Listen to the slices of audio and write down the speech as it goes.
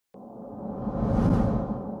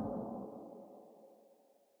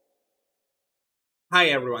Hi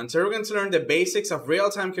everyone, so we're going to learn the basics of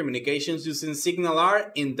real-time communications using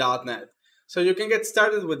SignalR in .NET. So you can get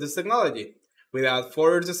started with this technology. Without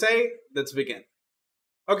further ado say, let's begin.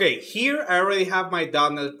 Okay, here I already have my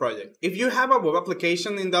 .NET project. If you have a web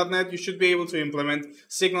application in .NET, you should be able to implement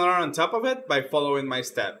SignalR on top of it by following my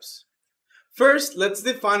steps. First, let's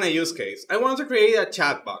define a use case. I want to create a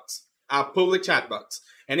chat box, a public chat box.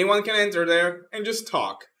 Anyone can enter there and just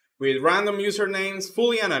talk with random usernames,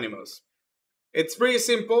 fully anonymous. It's pretty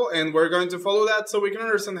simple and we're going to follow that so we can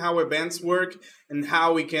understand how events work and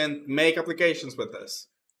how we can make applications with this.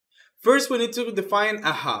 First, we need to define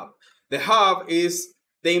a hub. The hub is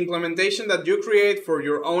the implementation that you create for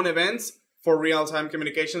your own events for real-time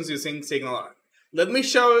communications using SignalR. Let me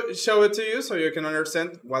show it to you so you can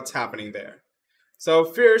understand what's happening there. So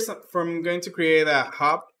first, I'm going to create a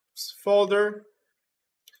hubs folder,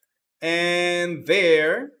 and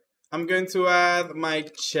there I'm going to add my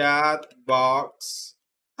chat box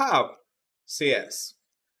hub CS.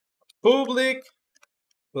 Public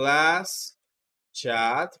class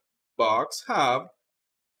chat box hub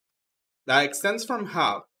that extends from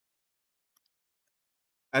hub.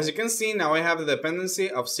 As you can see, now I have the dependency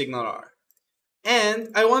of SignalR. And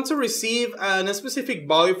I want to receive a specific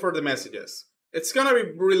value for the messages. It's gonna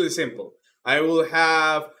be really simple. I will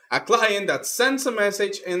have a client that sends a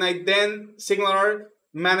message and SignalR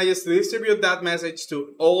manages to distribute that message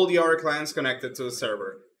to all the other clients connected to the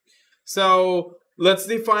server. So let's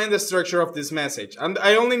define the structure of this message. And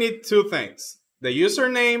I only need two things, the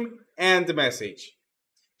username and the message.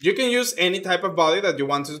 You can use any type of value that you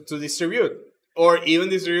want to distribute, or even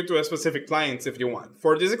distribute to a specific clients if you want.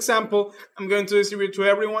 For this example, I'm going to distribute to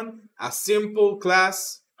everyone a simple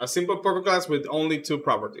purple class with only two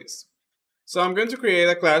properties. So I'm going to create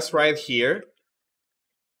a class right here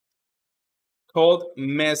called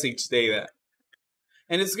message data.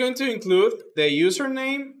 And it's going to include the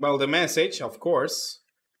username, well, the message, of course,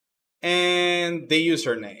 and the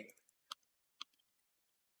username.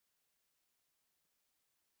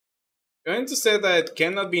 I'm going to say that it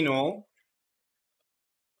cannot be null.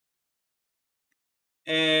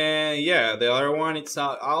 And yeah, the other one, it's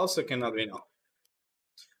also cannot be null.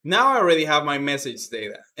 Now I already have my message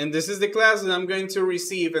data. And this is the class that I'm going to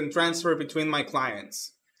receive and transfer between my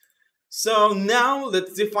clients. So now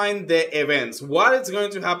let's define the events. What is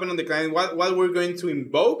going to happen on the client, what we're going to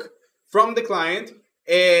invoke from the client,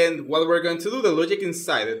 and what we're going to do, the logic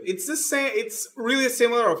inside it. It's the same, it's really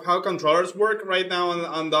similar of how controllers work right now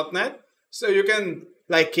on .NET. So you can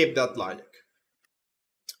keep that logic.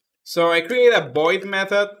 So I create a void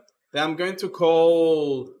method that I'm going to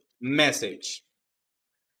call message.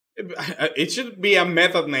 It should be a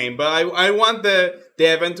method name, but I want the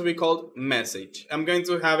event to be called message. I'm going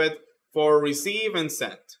to have it for receive and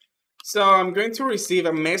send. So I'm going to receive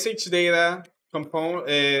a message data component,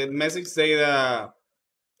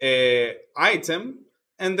 item,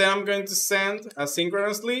 and then I'm going to send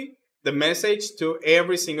asynchronously the message to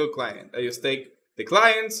every single client. I just take the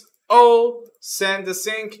clients, all, send the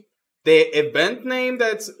sync, the event name,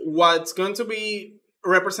 that's what's going to be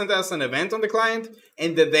represented as an event on the client,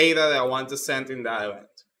 and the data that I want to send in that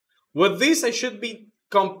event. With this, I should be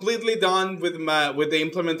completely done with the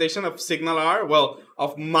implementation of SignalR, well,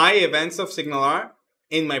 of my events of SignalR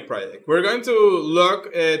in my project. We're going to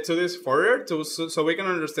look to this further so we can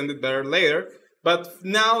understand it better later. But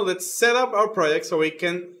now let's set up our project so we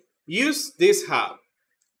can use this hub.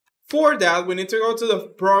 For that, we need to go to the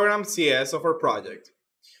program CS of our project.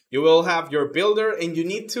 You will have your builder and you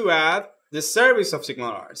need to add the service of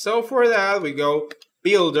SignalR. So for that, we go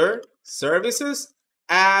builder, services,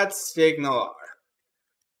 add SignalR.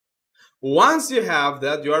 Once you have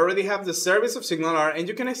that, you already have the service of SignalR and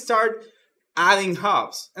you can start adding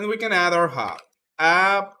hubs. And we can add our hub,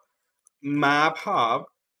 app map hub,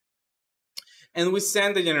 and we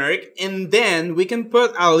send the generic, and then we can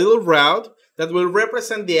put a little route that will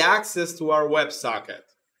represent the access to our WebSocket.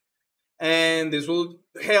 And this will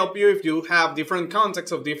help you if you have different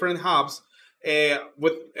contexts of different hubs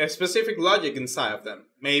with a specific logic inside of them.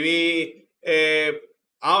 Maybe, I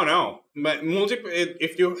don't know, but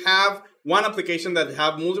if you have one application that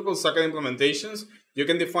have multiple socket implementations, you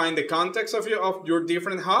can define the context of your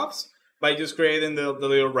different hubs by just creating the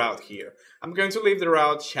little route here. I'm going to leave the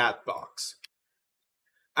route chat box.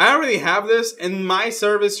 I already have this, and my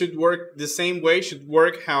service should work the same way, should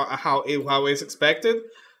work how it's expected.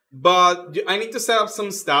 But I need to set up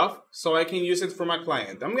some stuff so I can use it for my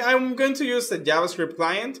client. I'm going to use the JavaScript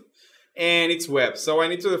client and it's web. So I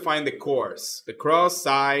need to define the course, the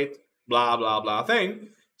cross-site, blah, blah, blah thing.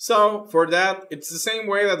 So for that, it's the same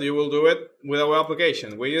way that you will do it with a web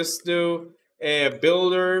application. We just do a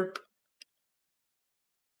builder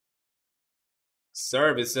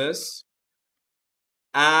services,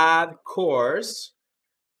 add course.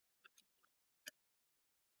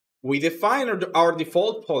 We define our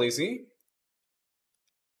default policy,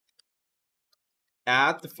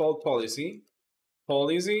 add default policy,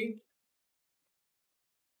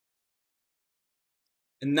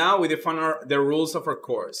 and now we define the rules of our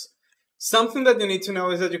course. Something that you need to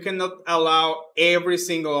know is that you cannot allow every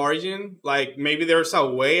single origin. Like maybe there's a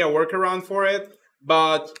way, a workaround for it,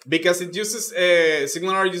 but because it uses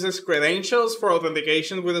SignalR uses credentials for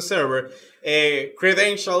authentication with the server,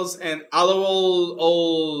 credentials and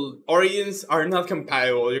all origins are not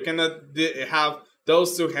compatible. You cannot have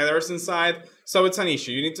those two headers inside, so it's an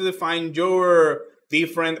issue. You need to define your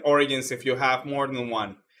different origins if you have more than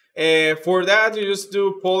one. For that, you just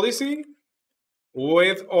do policy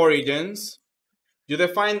with origins. You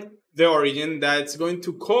define the origin that's going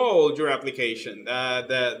to call your application,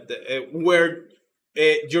 where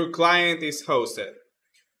your client is hosted.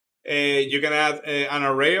 You can add an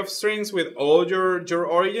array of strings with all your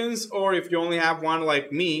origins, or if you only have one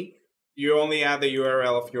like me, you only add the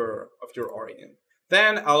URL of your origin.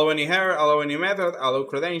 Then allow any header, allow any method, allow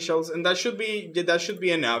credentials, and that should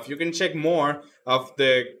be enough. You can check more of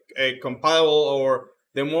the compatible or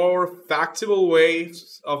the more factible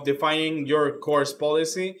ways of defining your course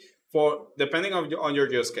policy for depending on your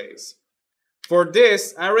use case. For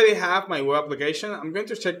this, I already have my web application. I'm going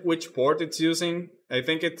to check which port it's using. I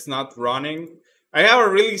think it's not running. I have a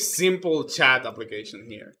really simple chat application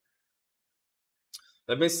here.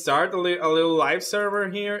 Let me start a little live server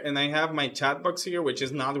here, and I have my chat box here, which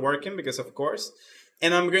is not working because of course.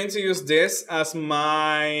 And I'm going to use this as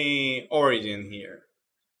my origin here.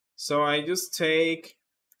 So I just take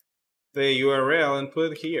the URL and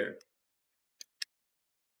put it here.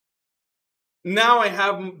 Now I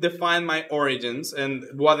have defined my origins and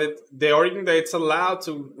the origin that it's allowed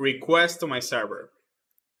to request to my server.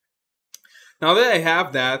 Now that I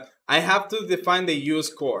have that, I have to define the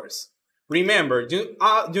use course. Remember, you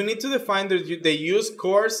need to define the use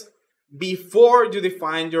course before you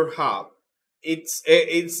define your hub. It's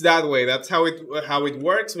that way. That's how it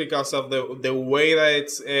works because of the way that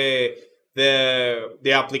it's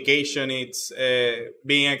the application it's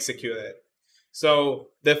being executed. So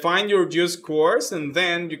define your use course, and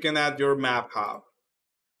then you can add your map hub.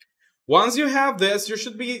 Once you have this, you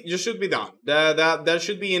should be done. That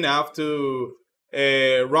should be enough to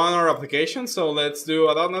run our application. So let's do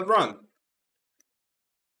a .NET run.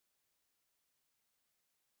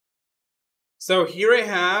 So here I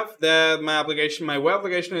have that my web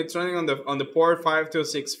application, it's running on the port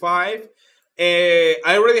 5265. I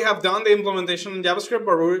already have done the implementation in JavaScript,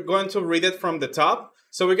 but we're going to read it from the top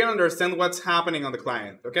so we can understand what's happening on the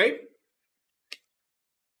client, okay?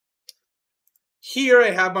 Here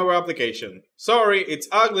I have my web application. Sorry, it's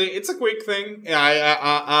ugly. It's a quick thing.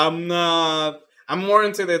 I'm more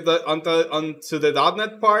into the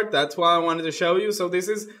 .NET part. That's why I wanted to show you. So this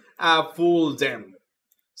is a full demo.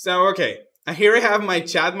 So okay. Here I have my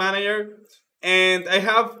chat manager, and I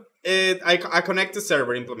have I connect the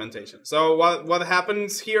server implementation. So what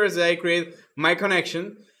happens here is I create my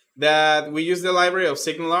connection that we use the library of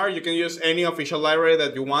SignalR. You can use any official library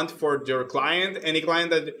that you want for your client, any client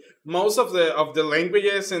that most of the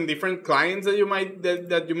languages and different clients that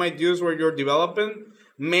you might use where you're developing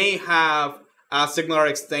may have a SignalR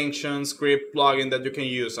extension script plugin that you can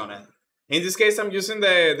use on it. In this case, I'm using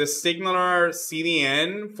the SignalR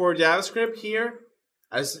CDN for JavaScript here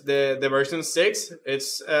as the version 6.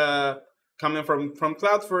 It's coming from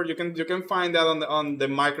Cloudflare. You can find that on the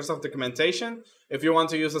Microsoft documentation if you want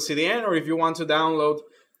to use a CDN or if you want to download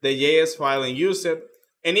the JS file and use it.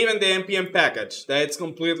 And even the npm package, that's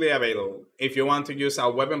completely available if you want to use a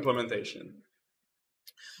web implementation.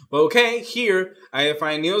 Okay, here I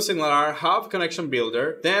define new SignalR Hub Connection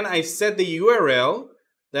Builder. Then I set the URL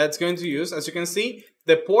that's going to use. As you can see,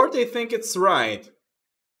 the port, I think it's right,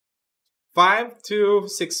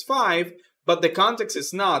 5265, but the context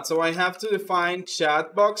is not. So I have to define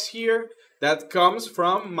chat box here that comes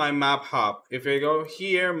from my map hub. If I go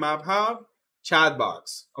here, map hub, chat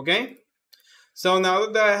box, okay? So now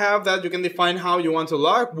that I have that, you can define how you want to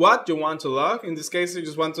log, what you want to log. In this case, you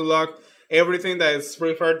just want to log everything that is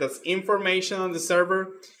preferred, that's information on the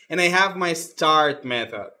server. And I have my start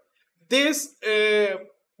method. This, you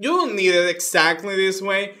don't need it exactly this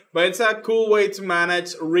way, but it's a cool way to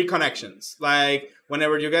manage reconnections. Like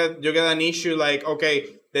whenever you get an issue, like,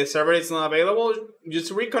 okay, the server is not available,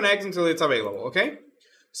 just reconnect until it's available, okay?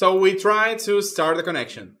 So we try to start the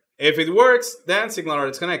connection. If it works, then SignalR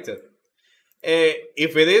is connected.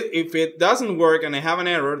 If it doesn't work and I have an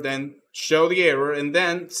error, then show the error, and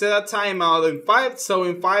then set a timeout in 5. So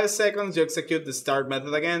in 5 seconds, you execute the start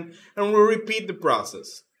method again, and we repeat the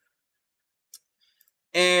process.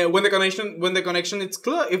 And when the connection is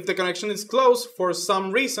closed, if the connection is closed for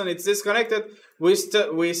some reason, it's disconnected. We set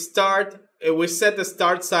the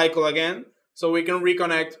start cycle again, so we can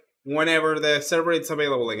reconnect whenever the server is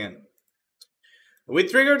available again. We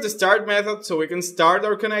trigger the start method so we can start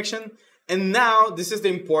our connection. And now this is the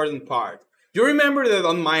important part. You remember that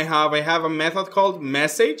on my hub I have a method called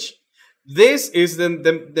message. This is the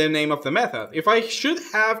name of the method. If I should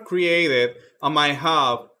have created on my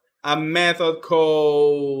hub a method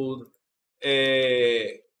called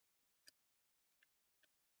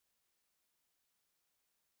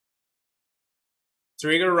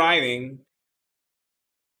trigger writing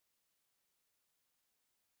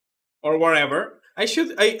or whatever,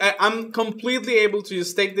 I'm completely able to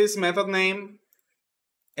just take this method name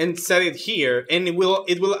and set it here, and it will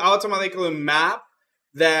automatically map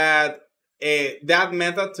that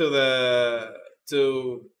method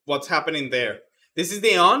to what's happening there. This is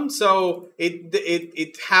the on, so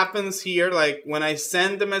it happens here. Like when I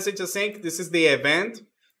send the message async, this is the event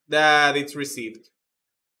that it's received.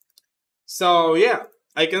 So yeah,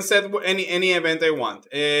 I can set any event I want.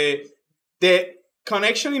 The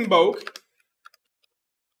connection invoke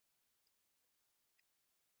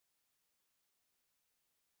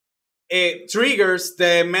it triggers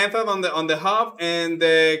the method on the hub, and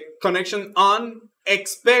the connection on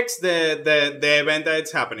expects the event that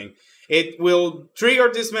it's happening. It will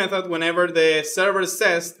trigger this method whenever the server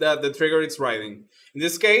says that the trigger is writing. In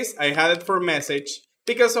this case, I had it for message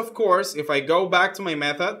because, of course, if I go back to my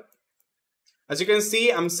method, as you can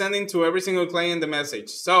see, I'm sending to every single client the message.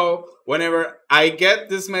 So whenever I get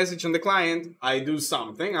this message on the client, I do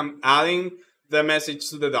something. I'm adding the message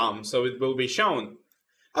to the DOM, so it will be shown.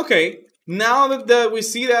 Okay, now that we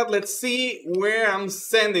see that, let's see where I'm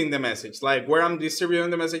sending the message, like where I'm distributing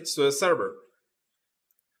the message to the server.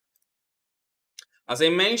 As I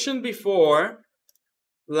mentioned before,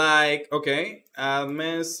 like, okay, add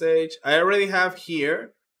message. I already have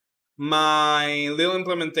here my little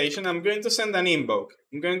implementation. I'm going to send an invoke.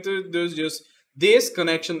 I'm going to do just this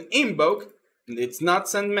connection invoke. It's not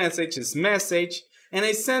send message, it's message. And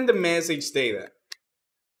I send the message data.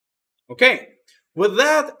 Okay. With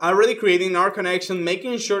that, already creating our connection,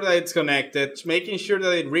 making sure that it's connected, making sure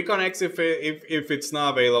that it reconnects if it's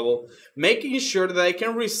not available, making sure that I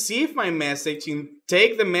can receive my message and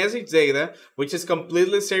take the message data, which is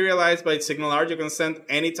completely serialized by SignalR. You can send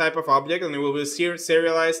any type of object and it will be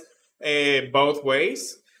serialized both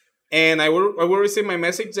ways. And I will receive my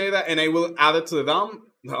message data and I will add it to the DOM.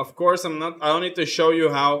 Of course, I don't need to show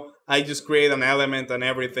you how I just create an element and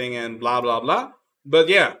everything and blah, blah, blah. But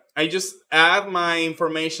yeah, I just add my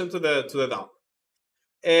information to the DOM.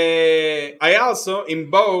 I also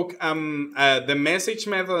invoke the message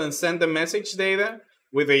method and send the message data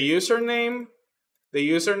with the username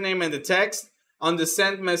and the text on the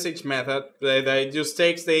send message method. That just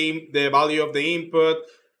takes the value of the input,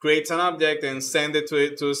 creates an object, and send it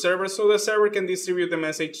to the server, so the server can distribute the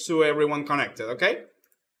message to everyone connected. Okay.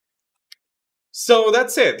 So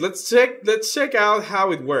that's it. Let's check out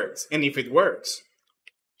how it works and if it works.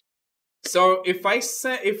 So if I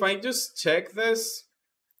just check this,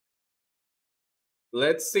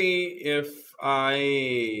 let's see if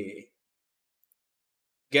I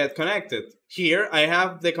get connected. Here I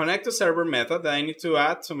have the connect to server method that I need to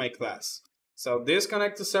add to my class. So this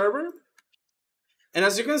connect to server, and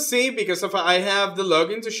as you can see, because I have the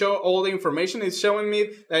login to show all the information, it's showing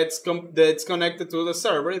me that it's connected to the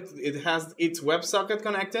server. It has its WebSocket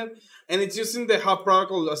connected, and it's using the hub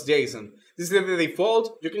protocol as JSON. This is the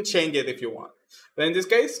default. You can change it if you want. But in this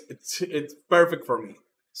case, it's perfect for me.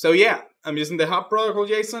 So yeah, I'm using the hub protocol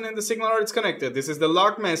JSON and the SignalR it's connected. This is the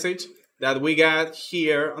log message that we got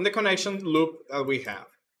here on the connection loop that we have.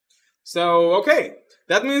 So, okay,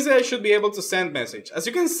 that means that I should be able to send message. As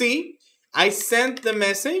you can see, I sent the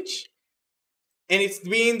message and it's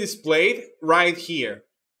being displayed right here.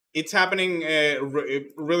 It's happening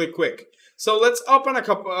really quick. So let's open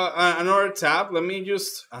another tab. Let me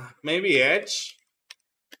just maybe Edge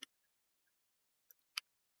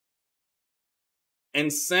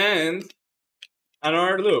and send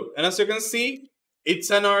another loop. And as you can see, it's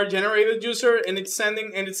another generated user and it's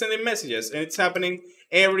sending messages, and it's happening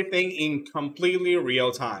everything in completely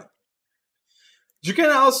real time. You can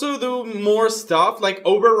also do more stuff like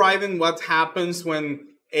overriding what happens when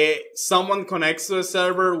someone connects to a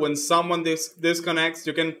server. When someone disconnects,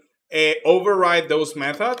 you can override those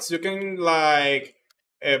methods. You can like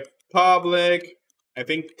public, I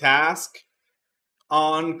think, task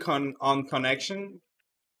on connection.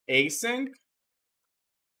 async.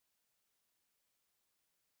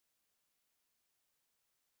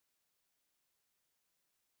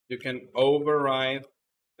 You can override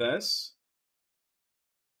this.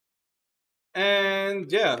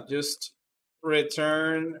 And yeah, just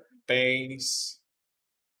return base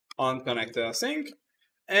on connected async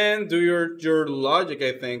and do your logic.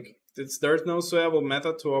 I think there's no suitable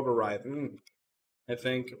method to override. I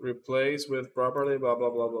think replace with properly blah blah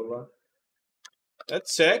blah blah blah.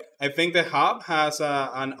 Let's check. I think the hub has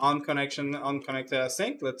an unconnected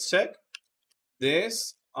async. Let's check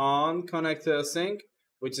this unconnected async,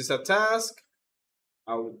 which is a task.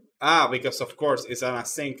 Because of course it's an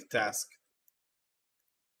async task.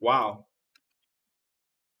 Wow.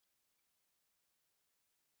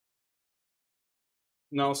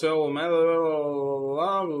 No suitable method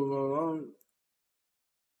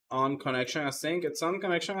on connection async. It's on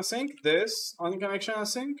connection async. This on connection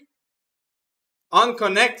async.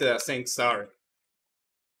 Unconnected async. Sorry.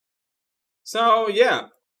 So yeah,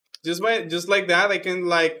 just like that, I can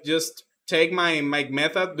like just take my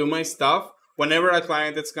method, do my stuff whenever a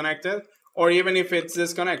client is connected, or even if it's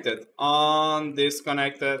disconnected. On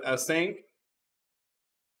disconnected async.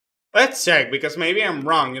 Let's check because maybe I'm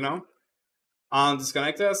wrong. On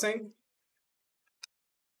disconnected async.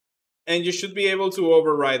 And you should be able to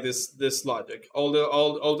override this logic. All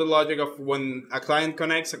the logic of when a client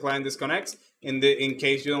connects, a client disconnects. In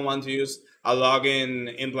case you don't want to use a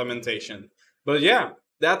login implementation. But yeah,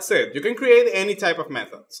 that's it. You can create any type of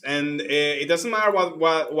methods, and it doesn't matter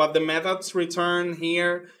what the methods return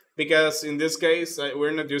here, because in this case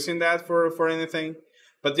we're not using that for anything.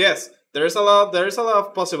 But yes, there's a lot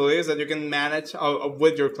of possibilities that you can manage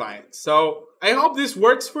with your clients. So I hope this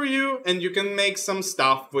works for you and you can make some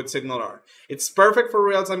stuff with SignalR. It's perfect for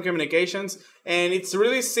real-time communications, and it's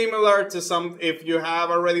really similar to some, if you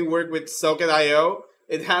have already worked with Socket.io,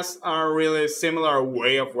 it has a really similar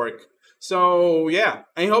way of work. So yeah,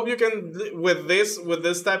 I hope you can, with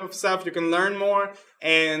this type of stuff, you can learn more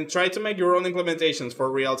and try to make your own implementations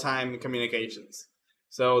for real-time communications.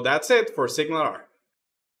 So that's it for SignalR.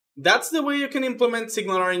 That's the way you can implement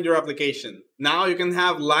SignalR in your application. Now you can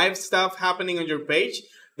have live stuff happening on your page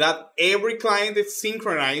that every client is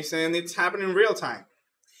synchronized and it's happening in real time.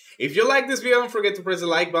 If you like this video, don't forget to press the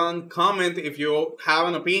like button, comment if you have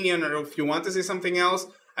an opinion or if you want to see something else.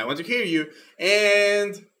 I want to hear you.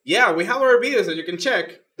 And yeah, we have our videos that you can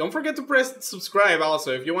check. Don't forget to press subscribe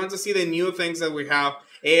also if you want to see the new things that we have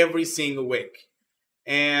every single week.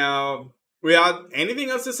 And without anything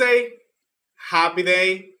else to say, happy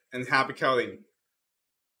day and happy coding.